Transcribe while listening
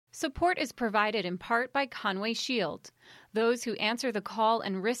Support is provided in part by Conway Shield. Those who answer the call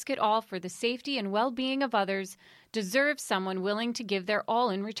and risk it all for the safety and well-being of others deserve someone willing to give their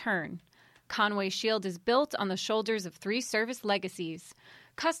all in return. Conway Shield is built on the shoulders of 3 service legacies.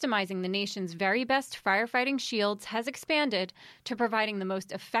 Customizing the nation's very best firefighting shields has expanded to providing the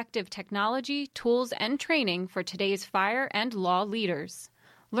most effective technology, tools, and training for today's fire and law leaders.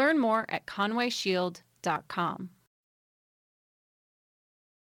 Learn more at conwayshield.com.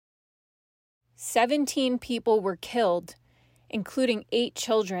 17 people were killed, including 8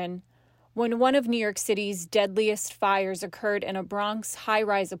 children, when one of New York City's deadliest fires occurred in a Bronx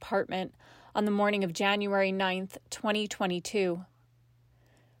high-rise apartment on the morning of January 9th, 2022.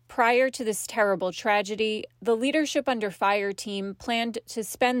 Prior to this terrible tragedy, the Leadership Under Fire team planned to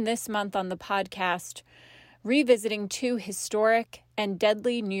spend this month on the podcast revisiting 2 historic and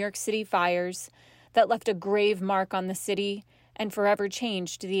deadly New York City fires that left a grave mark on the city and forever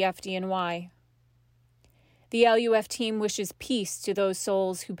changed the FDNY. The LUF team wishes peace to those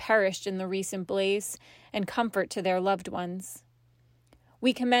souls who perished in the recent blaze and comfort to their loved ones.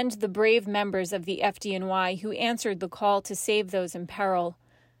 We commend the brave members of the FDNY who answered the call to save those in peril.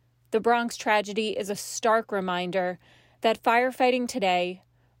 The Bronx tragedy is a stark reminder that firefighting today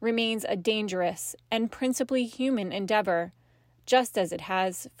remains a dangerous and principally human endeavor, just as it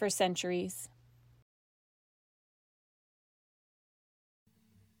has for centuries.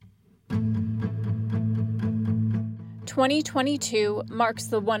 "2022 marks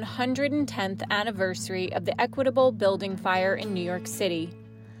the 110th anniversary of the Equitable Building fire in New York City.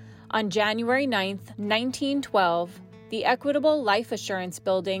 On January 9th, 1912, the Equitable Life Assurance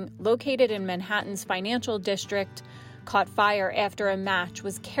Building, located in Manhattan's financial district, caught fire after a match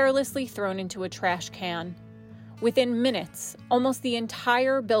was carelessly thrown into a trash can. Within minutes, almost the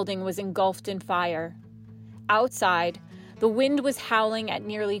entire building was engulfed in fire. Outside, the wind was howling at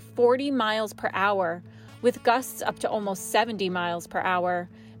nearly 40 miles per hour, with gusts up to almost 70 miles per hour,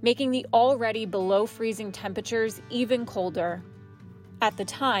 making the already below freezing temperatures even colder. At the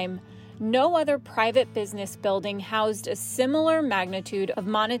time, no other private business building housed a similar magnitude of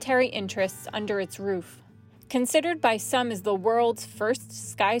monetary interests under its roof. Considered by some as the world's first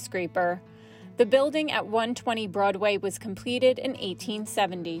skyscraper, the building at 120 Broadway was completed in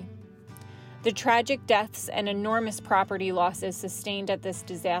 1870. The tragic deaths and enormous property losses sustained at this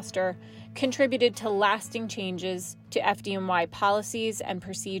disaster contributed to lasting changes to FDNY policies and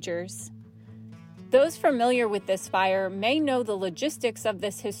procedures. Those familiar with this fire may know the logistics of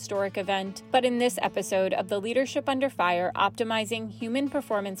this historic event, but in this episode of the Leadership Under Fire Optimizing Human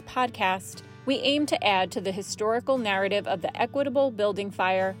Performance podcast, we aim to add to the historical narrative of the Equitable Building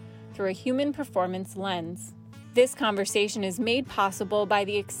fire through a human performance lens. This conversation is made possible by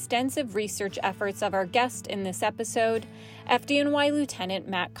the extensive research efforts of our guest in this episode, FDNY Lieutenant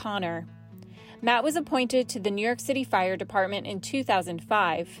Matt Connor. Matt was appointed to the New York City Fire Department in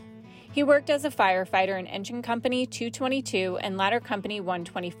 2005. He worked as a firefighter in Engine Company 222 and Ladder Company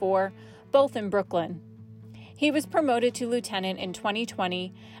 124, both in Brooklyn. He was promoted to lieutenant in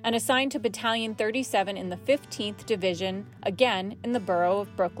 2020 and assigned to Battalion 37 in the 15th Division, again in the borough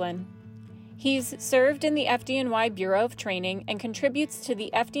of Brooklyn. He's served in the FDNY Bureau of Training and contributes to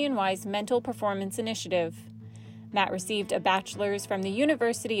the FDNY's Mental Performance Initiative. Matt received a bachelor's from the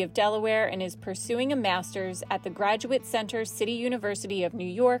University of Delaware and is pursuing a master's at the Graduate Center City University of New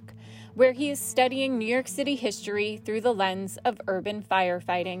York, where he is studying New York City history through the lens of urban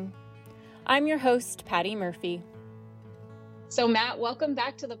firefighting. I'm your host, Patty Murphy. So Matt, welcome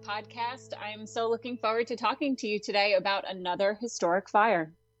back to the podcast. I'm so looking forward to talking to you today about another historic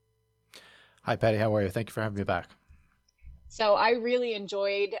fire. Hi, Patty. How are you? Thank you for having me back. So I really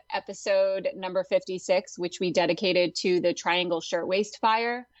enjoyed episode number 56, which we dedicated to the Triangle Shirtwaist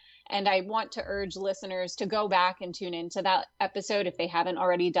Fire. And I want to urge listeners to go back and tune into that episode if they haven't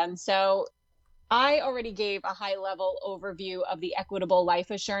already done so. I already gave a high-level overview of the Equitable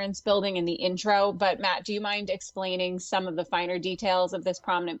Life Assurance Building in the intro, but Matt, do you mind explaining some of the finer details of this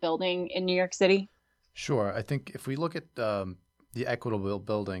prominent building in New York City? Sure. I think if we look at the Equitable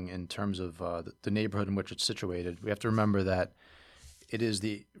Building in terms of the neighborhood in which it's situated, we have to remember that it is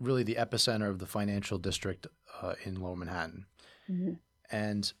really the epicenter of the financial district in Lower Manhattan. Mm-hmm.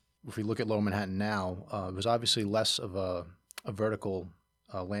 And if we look at Lower Manhattan now, it was obviously less of a vertical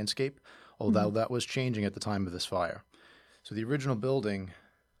landscape, although that was changing at the time of this fire. So the original building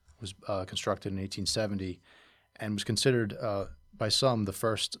was constructed in 1870 and was considered by some the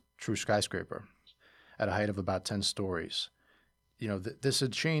first true skyscraper at a height of about 10 stories. You know, this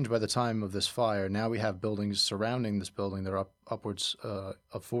had changed by the time of this fire. Now we have buildings surrounding this building that are upwards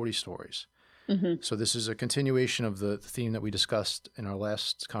of 40 stories. So this is a continuation of the theme that we discussed in our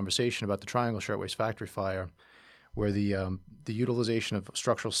last conversation about the Triangle Shirtwaist Factory fire, where the utilization of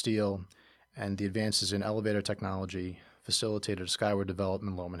structural steel and the advances in elevator technology facilitated skyward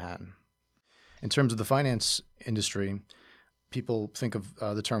development in Lower Manhattan. In terms of the finance industry, people think of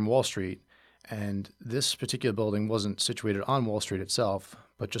the term Wall Street, and this particular building wasn't situated on Wall Street itself,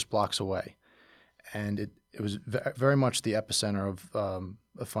 but just blocks away. And it was very much the epicenter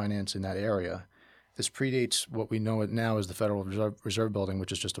of finance in that area. This predates what we know now as the Federal Reserve Building,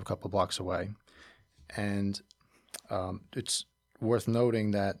 which is just a couple of blocks away. And it's worth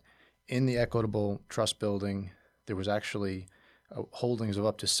noting that in the Equitable Trust Building, there was actually holdings of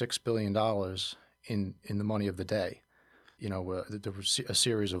up to $6 billion in the money of the day. There was a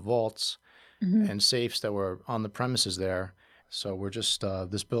series of vaults and safes that were on the premises there. So we're just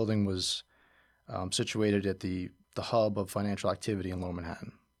this building was situated at the hub of financial activity in Lower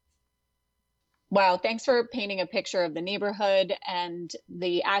Manhattan. Wow, thanks for painting a picture of the neighborhood and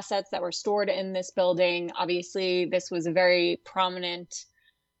the assets that were stored in this building. Obviously, this was a very prominent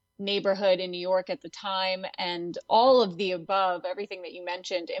neighborhood in New York at the time, and all of the above, everything that you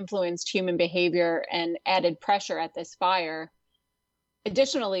mentioned, influenced human behavior and added pressure at this fire.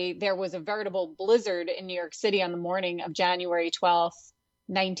 Additionally, there was a veritable blizzard in New York City on the morning of January 12th,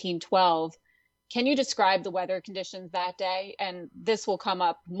 1912. Can you describe the weather conditions that day? And this will come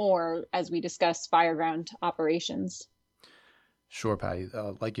up more as we discuss fireground operations. Sure, Patty.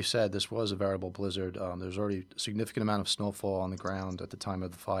 Like you said, this was a veritable blizzard. There's already a significant amount of snowfall on the ground at the time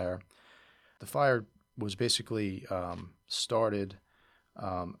of the fire. The fire was basically started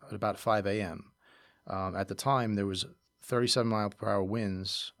at about 5 a.m. At the time, there was 37-mile-per-hour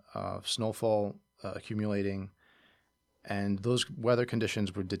winds, snowfall accumulating, and those weather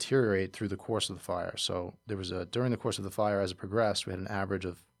conditions would deteriorate through the course of the fire. So there was during the course of the fire, as it progressed, we had an average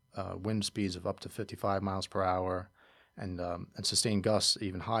of wind speeds of up to 55 miles per hour, and sustained gusts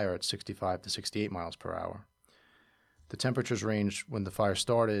even higher at 65 to 68 miles per hour. The temperatures ranged when the fire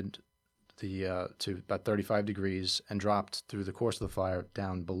started to about 35 degrees and dropped through the course of the fire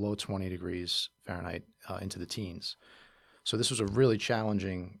down below 20 degrees Fahrenheit into the teens. So this was a really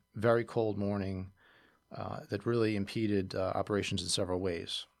challenging, very cold morning that really impeded operations in several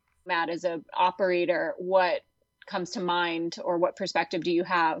ways. Matt, as an operator, what comes to mind or what perspective do you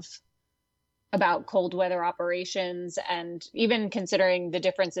have about cold weather operations, and even considering the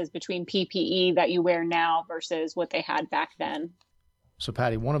differences between PPE that you wear now versus what they had back then? So,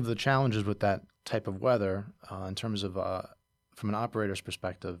 Patty, one of the challenges with that type of weather, in terms of from an operator's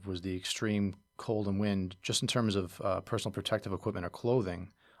perspective, was the extreme cold and wind. Just in terms of personal protective equipment or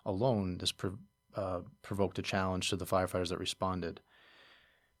clothing alone, this provoked a challenge to the firefighters that responded.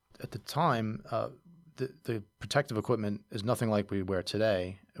 At the time, the protective equipment is nothing like we wear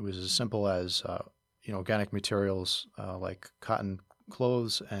today. It was as simple as organic materials like cotton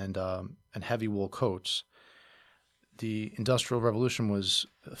clothes and heavy wool coats. The Industrial Revolution was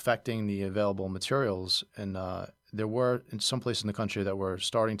affecting the available materials, and there were in some places in the country that were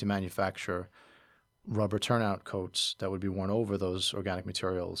starting to manufacture rubber turnout coats that would be worn over those organic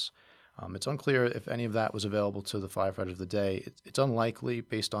materials. It's unclear if any of that was available to the firefighters of the day. It's unlikely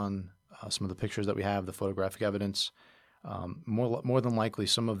based on some of the pictures that we have, the photographic evidence. More than likely,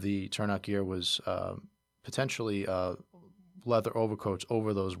 some of the turnout gear was potentially leather overcoats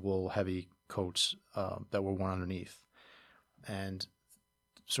over those wool heavy coats that were worn underneath. And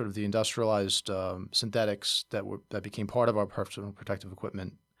sort of the industrialized synthetics that became part of our personal protective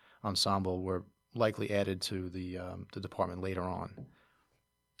equipment ensemble were likely added to the department later on.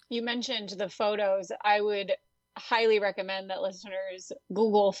 You mentioned the photos. I would highly recommend that listeners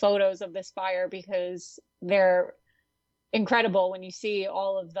Google photos of this fire because they're incredible when you see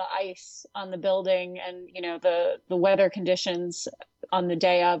all of the ice on the building and the weather conditions on the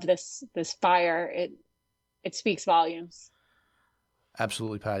day of this fire. It speaks volumes.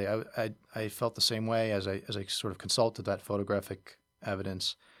 Absolutely, Patty. I felt the same way as I sort of consulted that photographic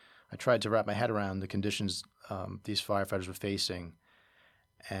evidence. I tried to wrap my head around the conditions these firefighters were facing.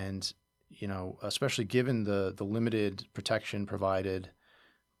 And, especially given the limited protection provided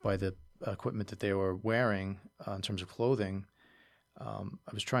by the equipment that they were wearing in terms of clothing, I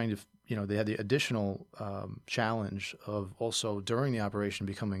was trying to, they had the additional challenge of also during the operation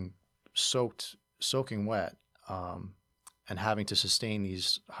becoming soaking wet and having to sustain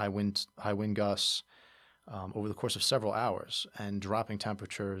these high wind gusts over the course of several hours and dropping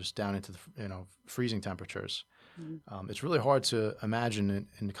temperatures down into the freezing temperatures. It's really hard to imagine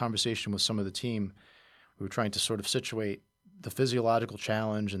in the conversation with some of the team. We were trying to sort of situate the physiological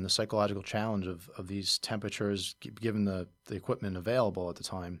challenge and the psychological challenge of these temperatures given the equipment available at the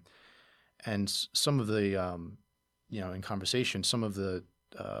time. And some of the, in conversation, some of the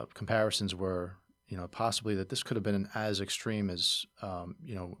comparisons were, possibly that this could have been as extreme as,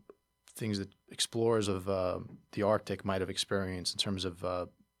 things that explorers of the Arctic might have experienced in terms of,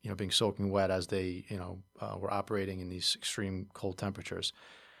 being soaking wet as they, were operating in these extreme cold temperatures.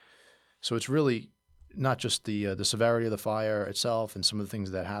 So it's really not just the severity of the fire itself and some of the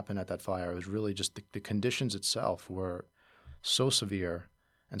things that happened at that fire. It was really just the conditions itself were so severe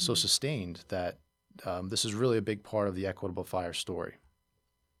and so sustained that this is really a big part of the Equitable Fire story.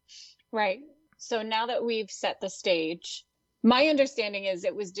 Right. So now that we've set the stage, my understanding is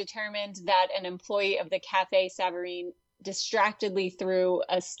it was determined that an employee of the Cafe Savareen distractedly threw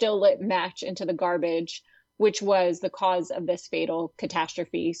a still lit match into the garbage, which was the cause of this fatal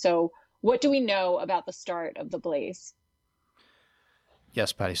catastrophe. So what do we know about the start of the blaze?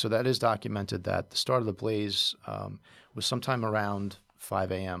 Yes, Patty. So that is documented that the start of the blaze was sometime around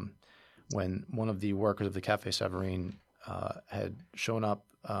 5 a.m. when one of the workers of the Cafe Savareen had shown up,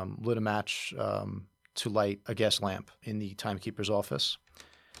 lit a match to light a gas lamp in the timekeeper's office.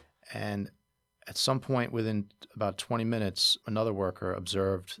 And at some point within about 20 minutes, another worker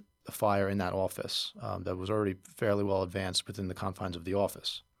observed a fire in that office that was already fairly well advanced within the confines of the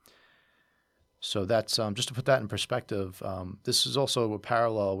office. So that's just to put that in perspective. This is also a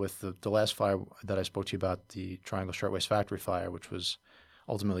parallel with the last fire that I spoke to you about, the Triangle Shirtwaist Factory fire, which was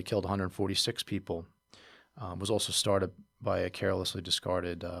ultimately killed 146 people. Was also started by a carelessly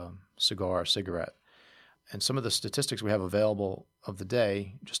discarded cigar or cigarette. And some of the statistics we have available of the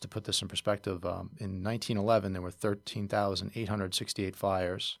day, just to put this in perspective, in 1911 there were 13,868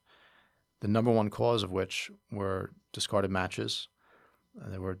 fires, the number one cause of which were discarded matches.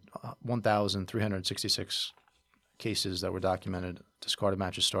 There were 1,366 cases that were documented, discarded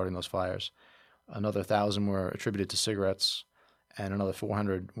matches starting those fires. Another 1,000 were attributed to cigarettes, and another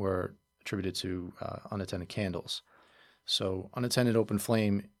 400 were attributed to unattended candles. So unattended open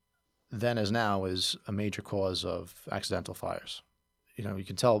flame, then as now, is a major cause of accidental fires. You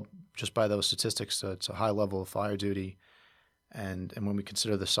can tell just by those statistics that it's a high level of fire duty, and when we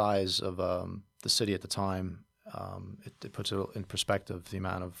consider the size of the city at the time, it puts it in perspective the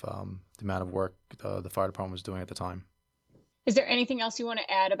amount of work the fire department was doing at the time. Is there anything else you want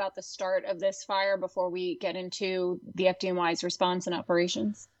to add about the start of this fire before we get into the FDNY's response and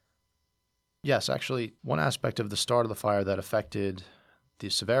operations? Yes, actually, one aspect of the start of the fire that affected the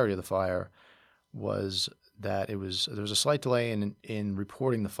severity of the fire was that there was a slight delay in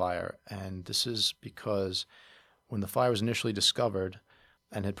reporting the fire, and this is because when the fire was initially discovered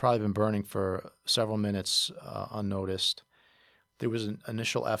and had probably been burning for several minutes unnoticed, there was an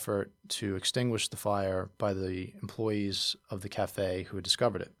initial effort to extinguish the fire by the employees of the cafe who had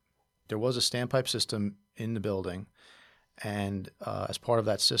discovered it. There was a standpipe system in the building, and as part of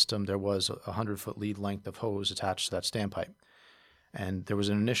that system, there was a 100-foot lead length of hose attached to that standpipe. And there was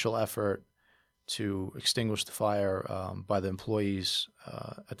an initial effort to extinguish the fire by the employees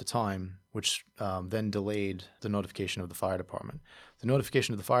at the time, which then delayed the notification of the fire department. The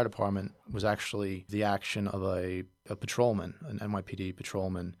notification of the fire department was actually the action of a patrolman, an NYPD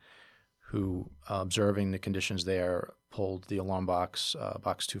patrolman, who, observing the conditions there, pulled the alarm box,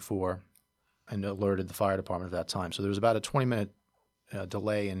 box 24, and alerted the fire department at that time. So there was about a 20-minute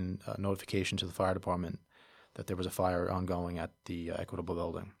delay in notification to the fire department that there was a fire ongoing at the Equitable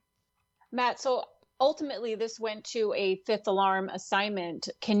building. Matt, so ultimately this went to a fifth alarm assignment.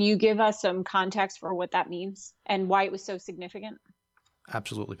 Can you give us some context for what that means and why it was so significant?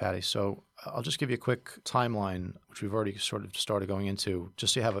 Absolutely, Patty. So I'll just give you a quick timeline, which we've already sort of started going into,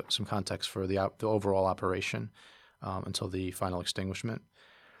 just so you have some context for the overall operation until the final extinguishment.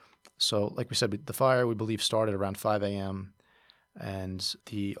 So like we said, the fire, we believe, started around 5 a.m., and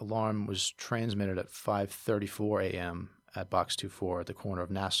the alarm was transmitted at 5:34 a.m. at Box 24 at the corner of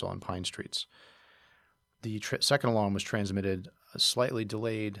Nassau and Pine Streets. The second alarm was transmitted slightly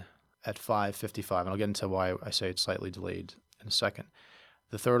delayed at 5:55, and I'll get into why I say it's slightly delayed in a second.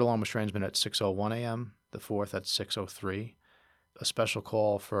 The third alarm was transmitted at 6:01 a.m., the fourth at 6:03. A special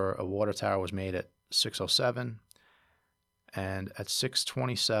call for a water tower was made at 6:07, and at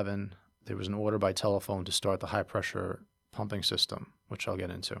 6:27, there was an order by telephone to start the high-pressure pumping system, which I'll get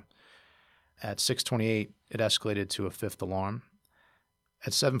into. At 6:28, it escalated to a fifth alarm.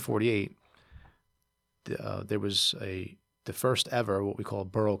 At 7:48, there was the first ever what we call a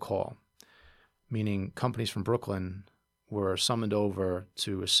borough call, meaning companies from Brooklyn were summoned over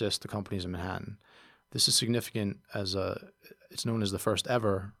to assist the companies in Manhattan. This is significant as it's known as the first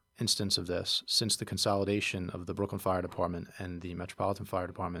ever instance of this since the consolidation of the Brooklyn Fire Department and the Metropolitan Fire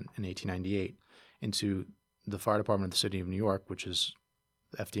Department in 1898 into the Fire Department of the City of New York, which is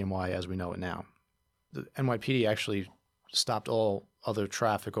FDNY as we know it now. The NYPD actually stopped all other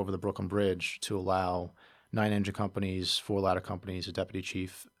traffic over the Brooklyn Bridge to allow 9 engine companies, 4 ladder companies, a deputy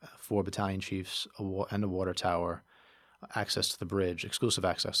chief, 4 battalion chiefs, and a water tower access to the bridge, exclusive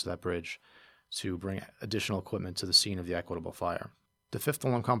access to that bridge, to bring additional equipment to the scene of the Equitable fire. The fifth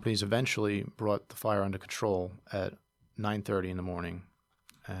alarm companies eventually brought the fire under control at 9:30 in the morning,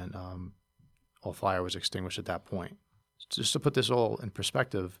 and all fire was extinguished at that point. Just to put this all in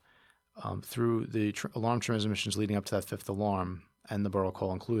perspective, through the alarm transmissions leading up to that fifth alarm, and the borough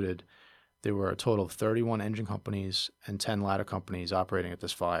call included, there were a total of 31 engine companies and 10 ladder companies operating at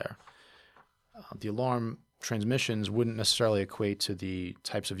this fire. The alarm transmissions wouldn't necessarily equate to the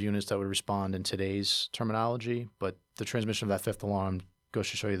types of units that would respond in today's terminology, but the transmission of that fifth alarm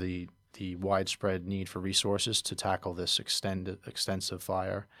goes to show you the widespread need for resources to tackle this extensive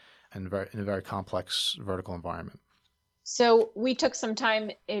fire and in a very complex vertical environment. So we took some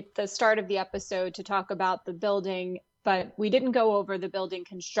time at the start of the episode to talk about the building, but we didn't go over the building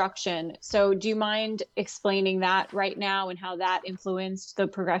construction. So do you mind explaining that right now and how that influenced the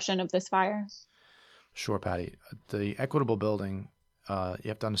progression of this fire? Sure, Patty. The Equitable building, you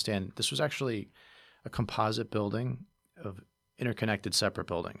have to understand, this was actually a composite building of interconnected separate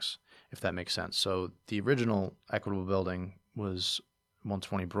buildings, if that makes sense. So the original Equitable building was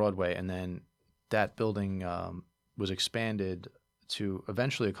 120 Broadway, and then that building was expanded to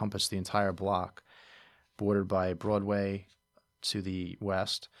eventually encompass the entire block, bordered by Broadway to the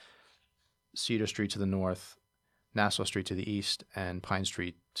west, Cedar Street to the north, Nassau Street to the east, and Pine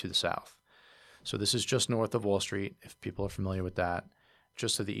Street to the south. So this is just north of Wall Street, if people are familiar with that,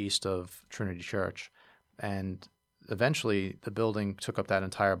 just to the east of Trinity Church. And eventually the building took up that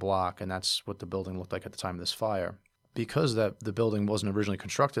entire block, and that's what the building looked like at the time of this fire. Because the building wasn't originally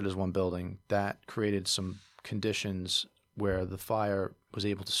constructed as one building, that created some conditions where the fire was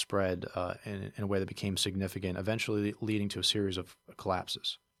able to spread in a way that became significant, eventually leading to a series of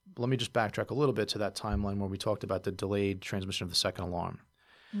collapses. Let me just backtrack a little bit to that timeline where we talked about the delayed transmission of the second alarm.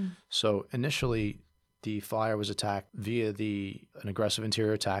 So initially, the fire was attacked via an aggressive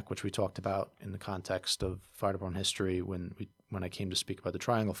interior attack, which we talked about in the context of fire department history when I came to speak about the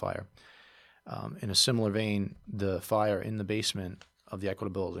Triangle Fire. In a similar vein, the fire in the basement of the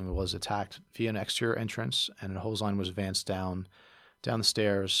Equitable building was attacked via an exterior entrance, and a hose line was advanced down the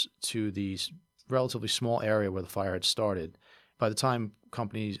stairs to the relatively small area where the fire had started. By the time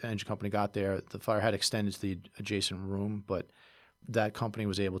engine company got there, the fire had extended to the adjacent room, but that company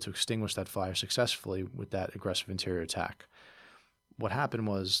was able to extinguish that fire successfully with that aggressive interior attack. What happened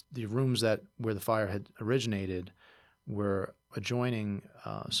was the rooms where the fire had originated were adjoining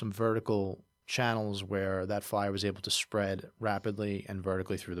some vertical channels where that fire was able to spread rapidly and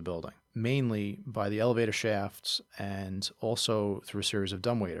vertically through the building, mainly by the elevator shafts and also through a series of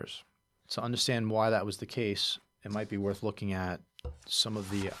dumbwaiters. To understand why that was the case, it might be worth looking at some of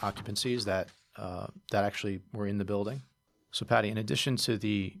the occupancies that actually were in the building. So, Patty, in addition to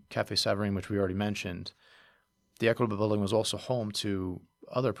the Café Savareen, which we already mentioned, the Equitable building was also home to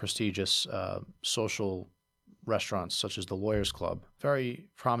other prestigious social restaurants, such as the Lawyers Club, very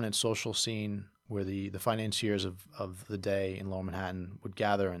prominent social scene where the financiers of the day in Lower Manhattan would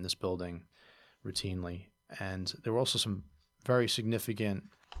gather in this building routinely. And there were also some very significant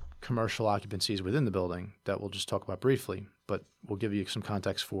commercial occupancies within the building that we'll just talk about briefly, but we'll give you some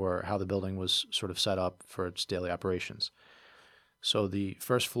context for how the building was sort of set up for its daily operations. So the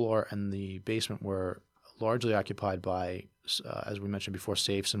first floor and the basement were largely occupied by, as we mentioned before,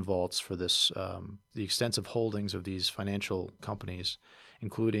 safes and vaults for this, the extensive holdings of these financial companies,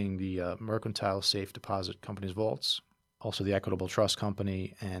 including the Mercantile Safe Deposit Company's vaults, also the Equitable Trust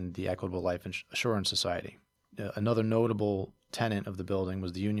Company, and the Equitable Life Assurance Society. Another notable tenant of the building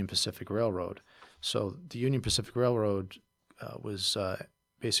was the Union Pacific Railroad. So the Union Pacific Railroad was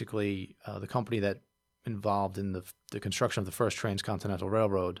basically the company that involved in the construction of the first transcontinental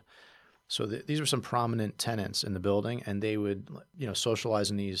railroad. So these were some prominent tenants in the building, and they would,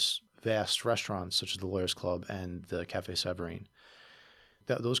 socialize in these vast restaurants such as the Lawyers Club and the Café Savareen.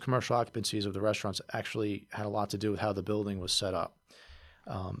 Those commercial occupancies of the restaurants actually had a lot to do with how the building was set up.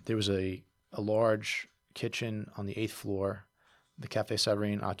 There was a large kitchen on the 8th floor. The Café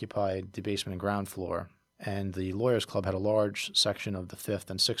Savareen occupied the basement and ground floor, and the Lawyers Club had a large section of the 5th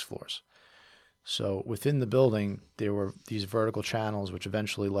and 6th floors. So within the building, there were these vertical channels which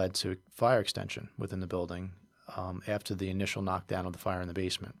eventually led to fire extension within the building after the initial knockdown of the fire in the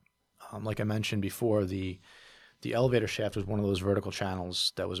basement. Like I mentioned before, the elevator shaft was one of those vertical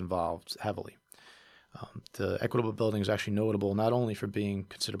channels that was involved heavily. The Equitable building is actually notable not only for being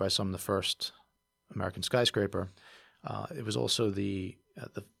considered by some the first American skyscraper, It was also the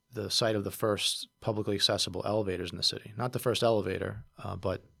site of the first publicly accessible elevators in the city. Not the first elevator,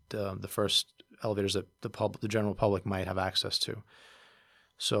 but the first elevators that the general public might have access to.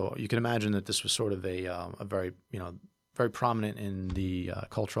 So you can imagine that this was sort of a very, very prominent in the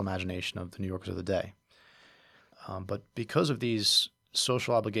cultural imagination of the New Yorkers of the day. But because of these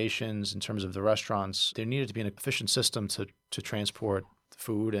social obligations in terms of the restaurants, there needed to be an efficient system to transport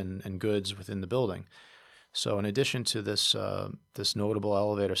food and goods within the building. So in addition to this notable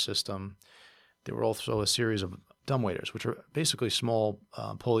elevator system, there were also a series of dumbwaiters, which are basically small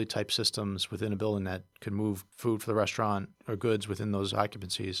pulley-type systems within a building that could move food for the restaurant or goods within those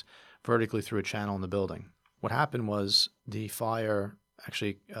occupancies vertically through a channel in the building. What happened was the fire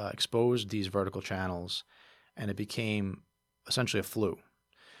actually exposed these vertical channels, and it became essentially a flue.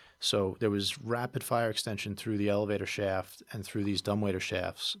 So there was rapid fire extension through the elevator shaft and through these dumbwaiter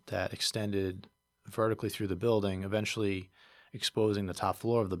shafts that extended vertically through the building, eventually exposing the top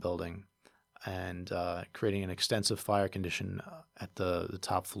floor of the building and creating an extensive fire condition at the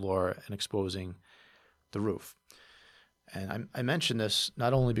top floor and exposing the roof. And I mention this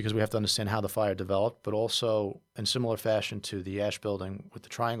not only because we have to understand how the fire developed, but also in similar fashion to the Ash building with the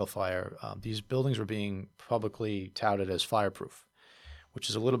Triangle Fire, these buildings were being publicly touted as fireproof, which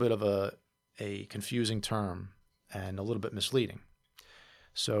is a little bit of a confusing term and a little bit misleading.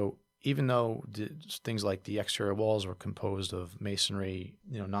 So even though things like the exterior walls were composed of masonry,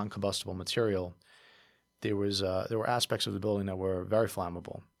 non-combustible material, there were aspects of the building that were very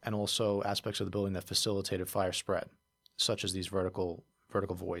flammable, and also aspects of the building that facilitated fire spread, such as these vertical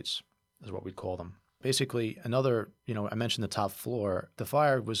voids, is what we'd call them. Basically, I mentioned the top floor. The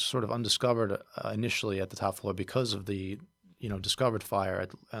fire was sort of undiscovered initially at the top floor because of the discovered fire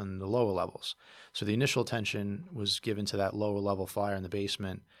on the lower levels. So the initial attention was given to that lower level fire in the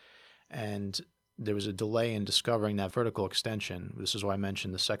basement, and there was a delay in discovering that vertical extension. This is why I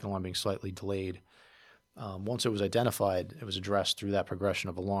mentioned the second alarm being slightly delayed. Once it was identified, it was addressed through that progression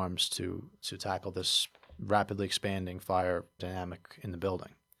of alarms to tackle this rapidly expanding fire dynamic in the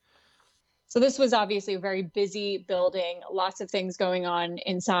building. So this was obviously a very busy building, lots of things going on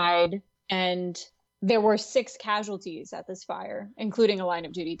inside, and there were 6 casualties at this fire, including a line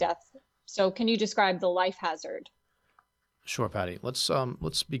of duty death. So can you describe the life hazard? Sure, Patty. Let's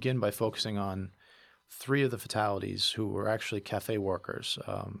begin by focusing on 3 of the fatalities who were actually cafe workers,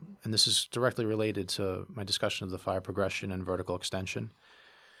 and this is directly related to my discussion of the fire progression and vertical extension.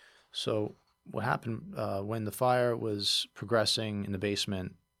 So what happened when the fire was progressing in the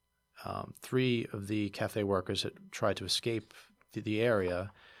basement, 3 of the cafe workers had tried to escape the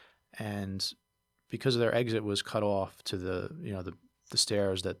area, and because their exit was cut off to the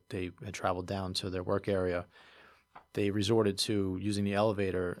stairs that they had traveled down to their work area, they resorted to using the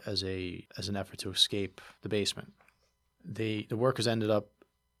elevator as an effort to escape the basement. The workers ended up,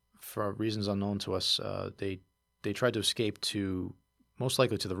 for reasons unknown to us, they tried to escape most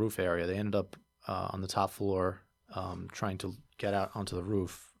likely to the roof area. They ended up on the top floor trying to get out onto the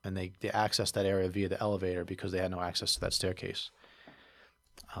roof, and they accessed that area via the elevator because they had no access to that staircase.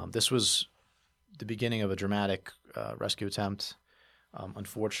 This was the beginning of a dramatic rescue attempt.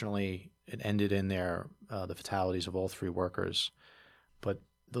 Unfortunately, it ended in the fatalities of all 3 workers. But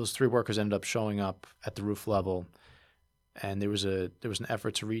those 3 workers ended up showing up at the roof level, and there was an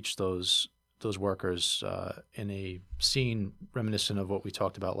effort to reach those workers in a scene reminiscent of what we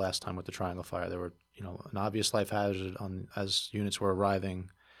talked about last time with the Triangle Fire. There were an obvious life hazard as units were arriving,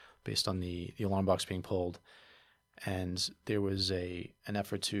 based on the alarm box being pulled, and there was an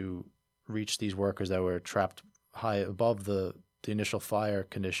effort to reach these workers that were trapped high above the initial fire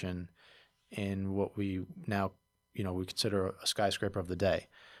condition in what we now, we consider a skyscraper of the day.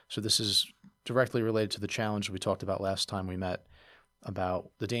 So this is directly related to the challenge we talked about last time we met about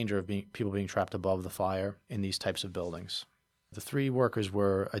the danger of people being trapped above the fire in these types of buildings. The 3 workers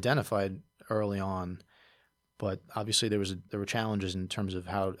were identified early on, but obviously there were challenges in terms of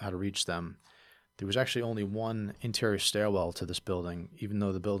how to reach them. There was actually only one interior stairwell to this building, even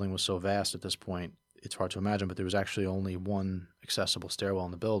though the building was so vast at this point. It's hard to imagine, but there was actually only one accessible stairwell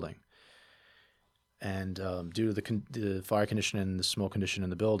in the building. And due to the fire condition and the smoke condition in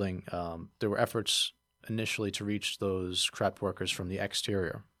the building, there were efforts initially to reach those trapped workers from the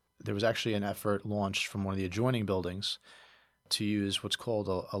exterior. There was actually an effort launched from one of the adjoining buildings to use what's called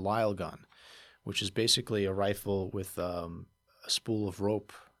a Lyle gun, which is basically a rifle with a spool of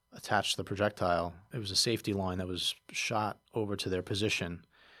rope attached to the projectile. It was a safety line that was shot over to their position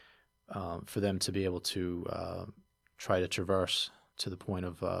for them to be able to try to traverse to the point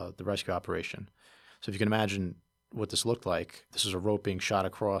of the rescue operation. So if you can imagine what this looked like, this is a rope being shot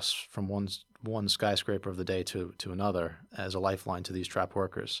across from one one skyscraper of the day to another as a lifeline to these trapped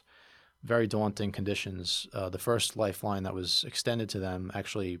workers. Very daunting conditions. The first lifeline that was extended to them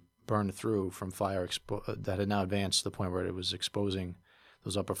actually burned through from fire that had now advanced to the point where it was exposing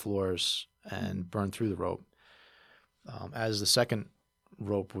those upper floors and burned through the rope. As the second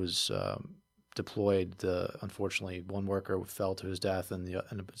rope was deployed, unfortunately, one worker fell to his death, and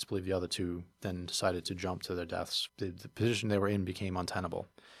it's believed the other two then decided to jump to their deaths. The position they were in became untenable.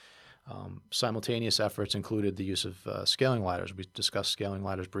 Simultaneous efforts included the use of scaling ladders. We discussed scaling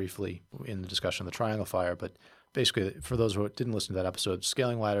ladders briefly in the discussion of the Triangle Fire, but basically, for those who didn't listen to that episode,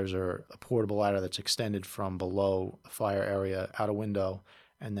 scaling ladders are a portable ladder that's extended from below a fire area out a window,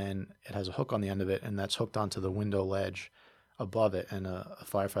 and then it has a hook on the end of it, and that's hooked onto the window ledge above it, and a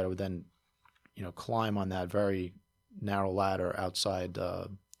firefighter would then, climb on that very narrow ladder outside the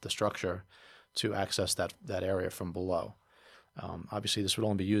structure to access that area from below. Obviously, this would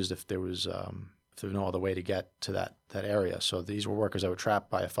only be used if there was no other way to get to that area. So these were workers that were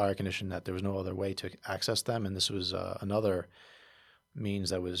trapped by a fire condition that there was no other way to access them, and this was another means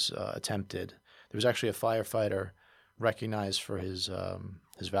that was attempted. There was actually a firefighter recognized for his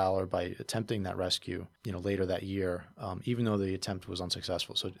valor by attempting that rescue, later that year, even though the attempt was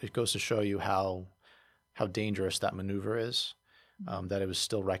unsuccessful. So it goes to show you how dangerous that maneuver is, that it was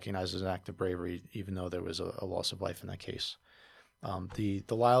still recognized as an act of bravery, even though there was a loss of life in that case. The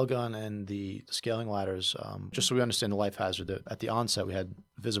Lyle gun and the scaling ladders, just so we understand the life hazard, at the onset we had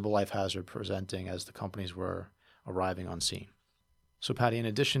visible life hazard presenting as the companies were arriving on scene. So, Patty, in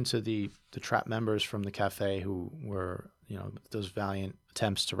addition to the trapped members from the cafe who were, those valiant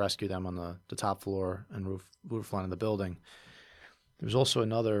attempts to rescue them on the top floor and roof line of the building, there was also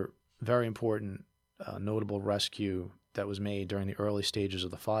another very important, notable rescue that was made during the early stages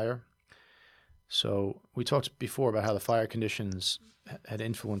of the fire. So we talked before about how the fire conditions had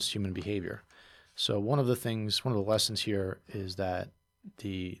influenced human behavior. So one of the lessons here is that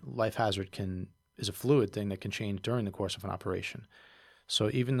the life hazard is a fluid thing that can change during the course of an operation. So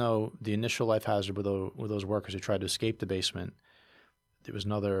even though the initial life hazard were those workers who tried to escape the basement, there was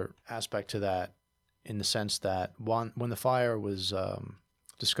another aspect to that in the sense that when the fire was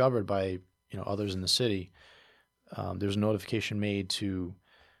discovered by others in the city, there was a notification made to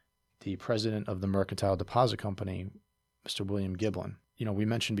the president of the Mercantile Deposit Company, Mr. William Giblin. We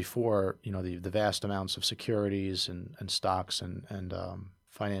mentioned before, the vast amounts of securities and stocks and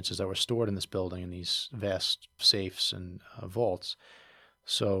finances that were stored in this building in these vast safes and vaults.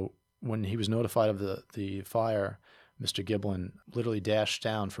 So when he was notified of the fire, Mr. Giblin literally dashed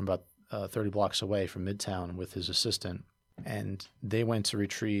down from about 30 blocks away from Midtown with his assistant, and they went to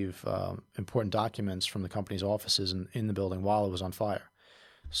retrieve important documents from the company's offices in the building while it was on fire.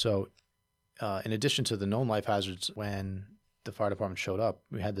 So in addition to the known life hazards, when the fire department showed up,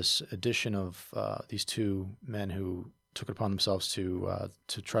 we had this addition of these two men who took it upon themselves to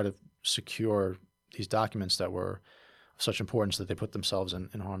try to secure these documents that were of such importance that they put themselves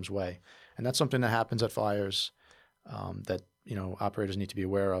in harm's way. And that's something that happens at fires that operators need to be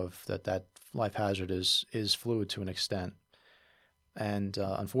aware of, that life hazard is fluid to an extent. And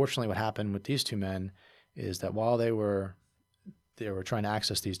unfortunately, what happened with these two men is that while they were trying to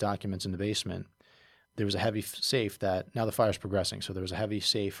access these documents in the basement, there was a heavy safe that, now the fire's progressing, so there was a heavy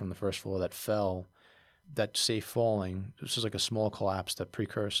safe from the first floor that fell. That safe falling, this was like a small collapse that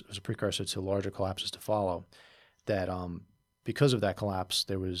was a precursor to larger collapses to follow, that because of that collapse,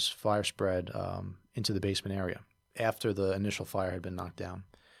 there was fire spread into the basement area after the initial fire had been knocked down.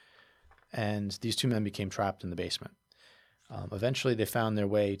 And these two men became trapped in the basement. Eventually, they found their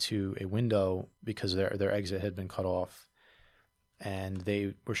way to a window because their exit had been cut off, and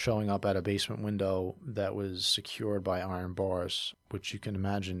they were showing up at a basement window that was secured by iron bars, which you can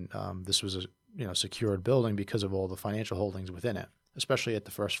imagine this was a secured building because of all the financial holdings within it, especially at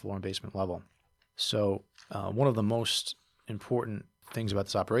the first floor and basement level. So one of the most important things about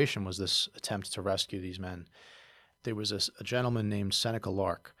this operation was this attempt to rescue these men. There was a gentleman named Seneca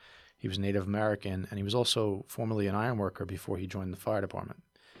Lark. He was Native American, and he was also formerly an iron worker before he joined the fire department.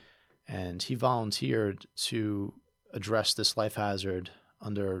 And he volunteered to address this life hazard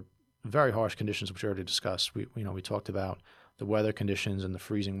under very harsh conditions, which we already discussed. We talked about the weather conditions and the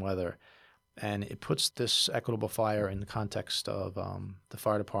freezing weather. And it puts this equitable fire in the context of the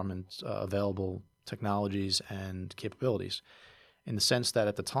fire department's available technologies and capabilities, in the sense that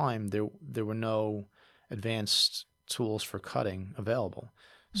at the time there were no advanced tools for cutting available.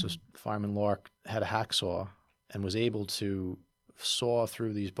 Mm-hmm. So Fireman Lark had a hacksaw and was able to saw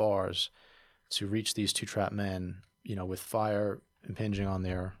through these bars to reach these two trapped men, with fire impinging on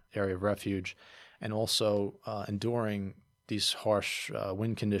their area of refuge, and also enduring these harsh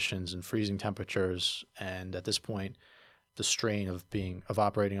wind conditions and freezing temperatures, and at this point, the strain of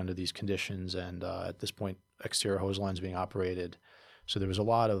operating under these conditions, and at this point, exterior hose lines being operated. So there was a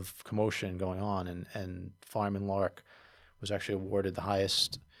lot of commotion going on, and Fireman Lark was actually awarded the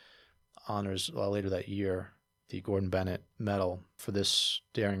highest honors later that year, the Gordon Bennett Medal, for this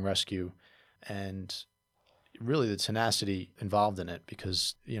daring rescue, and really the tenacity involved in it,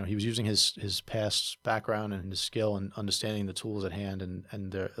 because he was using his past background and his skill and understanding the tools at hand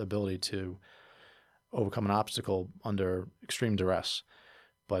and their ability to overcome an obstacle under extreme duress.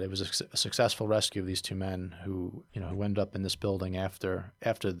 But it was a successful rescue of these two men who ended up in this building after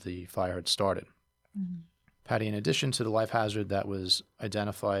the fire had started. Mm-hmm. Patty, in addition to the life hazard that was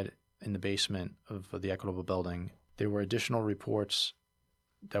identified in the basement of the Equitable building, there were additional reports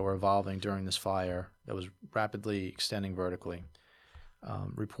that were evolving during this fire that was rapidly extending vertically.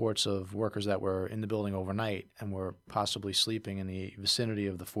 Reports of workers that were in the building overnight and were possibly sleeping in the vicinity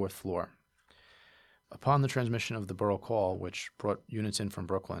of the fourth floor. Upon the transmission of the borough call, which brought units in from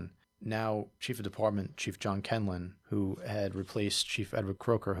Brooklyn, now Chief of Department, Chief John Kenlin, who had replaced Chief Edward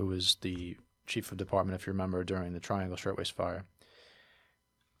Croker, who was the Chief of Department, if you remember, during the Triangle Shirtwaist Fire.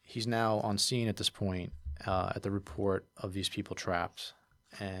 He's now on scene at this point at the report of these people trapped,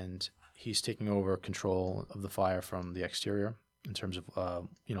 and he's taking over control of the fire from the exterior in terms of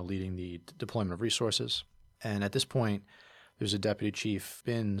leading the deployment of resources. And at this point, there's a Deputy Chief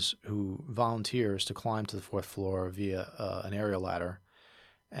Binns who volunteers to climb to the fourth floor via an aerial ladder,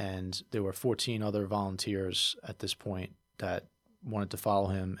 and there were 14 other volunteers at this point that wanted to follow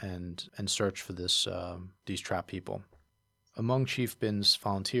him and search for these trapped people. Among Chief Binns'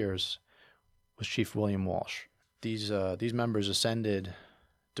 volunteers was Chief William Walsh. These members ascended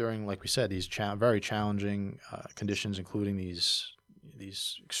during, like we said, these very challenging conditions, including these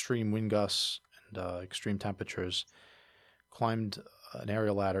extreme wind gusts and extreme temperatures, climbed an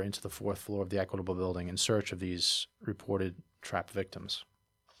aerial ladder into the fourth floor of the Equitable building in search of these reported trapped victims.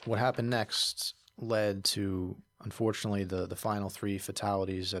 What happened next led to, unfortunately, the final 3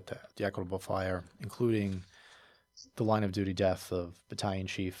 fatalities at the Equitable fire, including the line of duty death of Battalion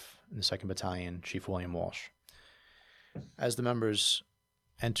Chief in the 2nd Battalion, Chief William Walsh. As the members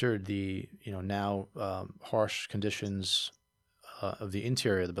entered the now harsh conditions of the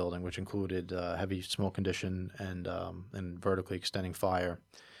interior of the building, which included heavy smoke condition and vertically extending fire,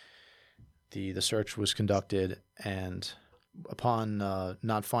 the search was conducted, and upon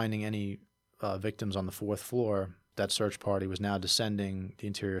not finding any victims on the fourth floor, that search party was now descending the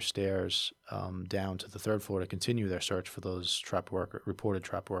interior stairs down to the 3rd floor to continue their search for those reported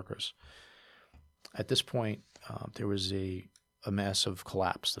trapped workers. At this point, there was a massive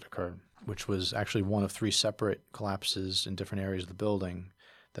collapse that occurred, which was actually one of 3 separate collapses in different areas of the building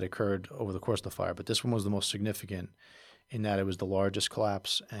that occurred over the course of the fire. But this one was the most significant in that it was the largest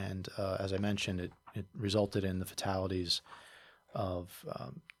collapse, and as I mentioned, it resulted in the fatalities of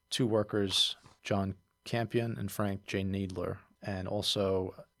 2 workers, John Campion and Frank J. Needler, and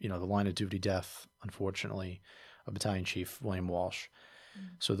also, the line of duty death, unfortunately, of Battalion Chief William Walsh.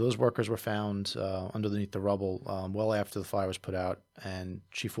 So those workers were found underneath the rubble well after the fire was put out, and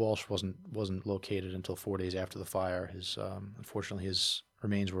Chief Walsh wasn't located until 4 days after the fire. Unfortunately, his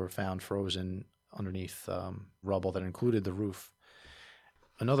remains were found frozen underneath rubble that included the roof.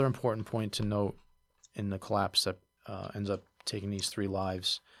 Another important point to note in the collapse that ends up taking these 3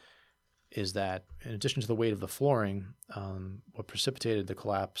 lives is that, in addition to the weight of the flooring, what precipitated the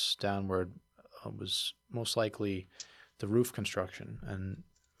collapse downward was most likely the roof construction. And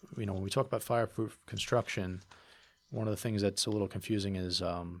when we talk about fireproof construction, one of the things that's a little confusing is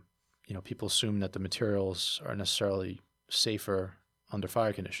people assume that the materials are necessarily safer under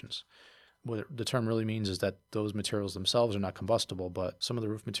fire conditions. What the term really means is that those materials themselves are not combustible, but some of the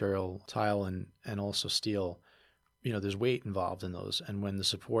roof material, tile and also steel, there's weight involved in those. And when the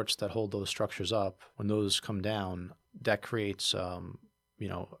supports that hold those structures up, when those come down, that creates a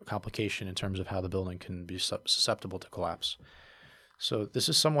complication in terms of how the building can be susceptible to collapse. So this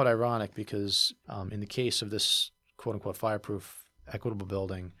is somewhat ironic because in the case of this quote-unquote fireproof Equitable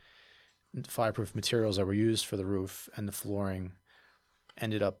building, fireproof materials that were used for the roof and the flooring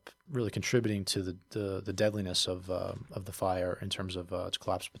ended up really contributing to the deadliness of the fire in terms of its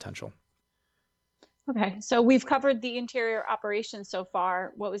collapse potential. Okay, so we've covered the interior operations so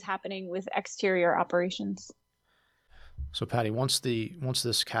far. What was happening with exterior operations? So, Patty, once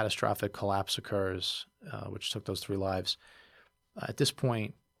this catastrophic collapse occurs, which took those 3 lives, at this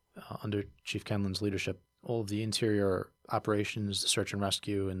point, under Chief Kenlin's leadership, all of the interior operations, the search and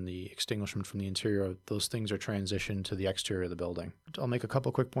rescue, and the extinguishment from the interior, those things are transitioned to the exterior of the building. I'll make a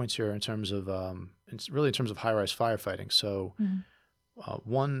couple quick points here in terms of it's really in terms of high-rise firefighting. So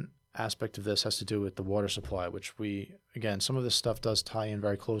one aspect of this has to do with the water supply, which some of this stuff does tie in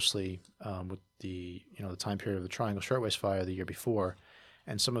very closely with the time period of the Triangle Shirtwaist Fire the year before,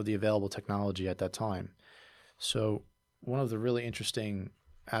 and some of the available technology at that time. So one of the really interesting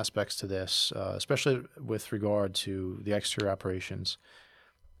aspects to this, especially with regard to the exterior operations,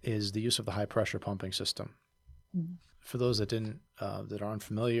 is the use of the high pressure pumping system. Mm-hmm. For those that that are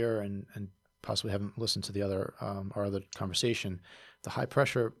unfamiliar and possibly haven't listened to our other conversation, the high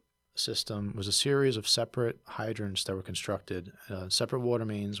pressure system was a series of separate hydrants that were constructed, separate water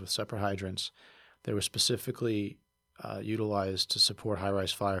mains with separate hydrants. They were specifically utilized to support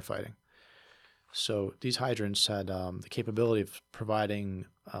high-rise firefighting. So these hydrants had the capability of providing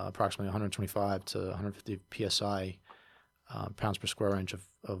approximately 125 to 150 psi pounds per square inch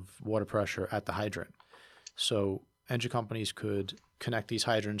of water pressure at the hydrant. So engine companies could connect these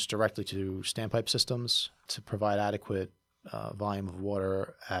hydrants directly to standpipe systems to provide adequate volume of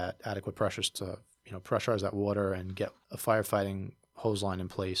water at adequate pressures to pressurize that water and get a firefighting hose line in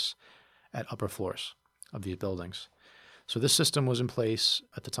place at upper floors of these buildings. So this system was in place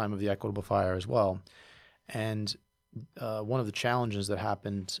at the time of the Equitable Fire as well. And one of the challenges that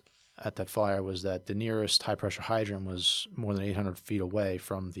happened at that fire was that the nearest high-pressure hydrant was more than 800 feet away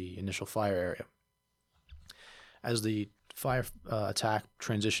from the initial fire area. As the fire attack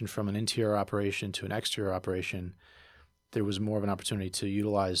transitioned from an interior operation to an exterior operation, there was more of an opportunity to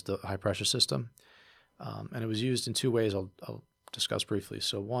utilize the high-pressure system. And it was used in two ways I'll discuss briefly.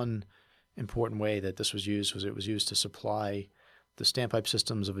 So one important way that this was used to supply the standpipe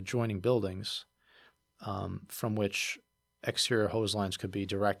systems of adjoining buildings from which exterior hose lines could be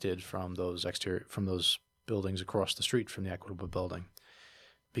directed from those buildings across the street from the Equitable building.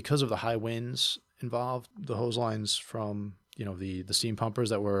 Because of the high winds involved, the hose lines from the steam pumpers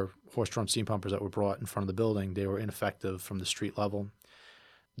that were horse-drawn steam pumpers that were brought in front of the building, they were ineffective from the street level.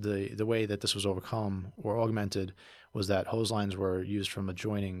 The way that this was overcome or augmented was that hose lines were used from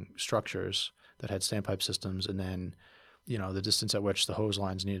adjoining structures that had standpipe systems, and then the distance at which the hose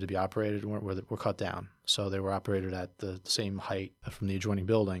lines needed to be operated were cut down. So they were operated at the same height from the adjoining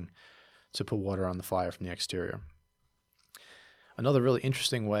building to put water on the fire from the exterior. Another really